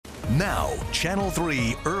Now, Channel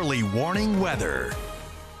 3 early warning weather.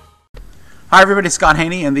 Hi everybody, Scot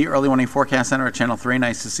Haney in the Early Warning Forecast Center at Channel 3.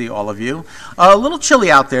 Nice to see all of you. A little chilly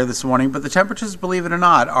out there this morning, but the temperatures, believe it or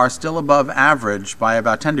not, are still above average by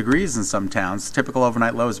about 10 degrees in some towns. Typical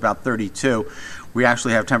overnight low is about 32. We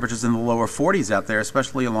actually have temperatures in the lower 40s out there,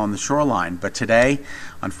 especially along the shoreline. But today,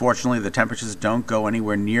 unfortunately, the temperatures don't go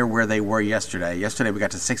anywhere near where they were yesterday. Yesterday we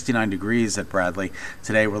got to 69 degrees at Bradley.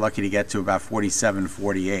 Today we're lucky to get to about 47,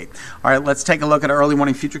 48. All right, let's take a look at our early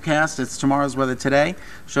morning futurecast. It's tomorrow's weather today.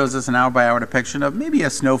 Shows us an hour-by-hour depiction of maybe a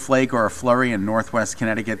snowflake or a flurry in northwest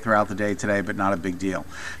Connecticut throughout the day today, but not a big deal.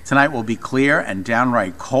 Tonight will be clear and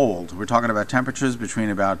downright cold. We're talking about temperatures between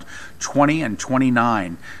about 20 and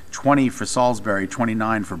 29. 20 for Salisbury,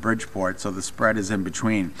 29 for Bridgeport, so the spread is in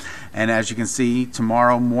between. And as you can see,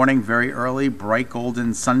 tomorrow morning, very early, bright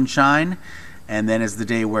golden sunshine. And then as the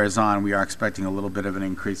day wears on, we are expecting a little bit of an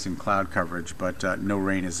increase in cloud coverage, but no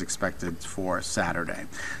rain is expected for Saturday.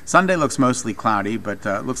 Sunday looks mostly cloudy, but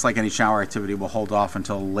looks like any shower activity will hold off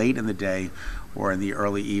until late in the day or in the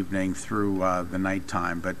early evening through the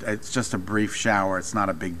nighttime. But it's just a brief shower. It's not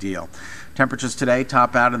a big deal. Temperatures today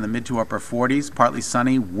top out in the mid to upper 40s, partly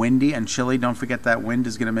sunny, windy, and chilly. Don't forget that wind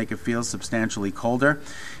is going to make it feel substantially colder.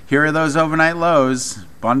 Here are those overnight lows.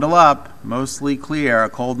 Bundle up, mostly clear, a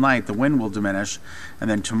cold night. The wind will diminish. And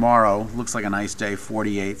then tomorrow, looks like a nice day,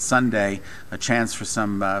 48. Sunday, a chance for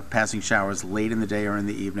some passing showers late in the day or in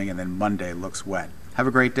the evening. And then Monday looks wet. Have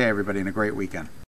a great day, everybody, and a great weekend.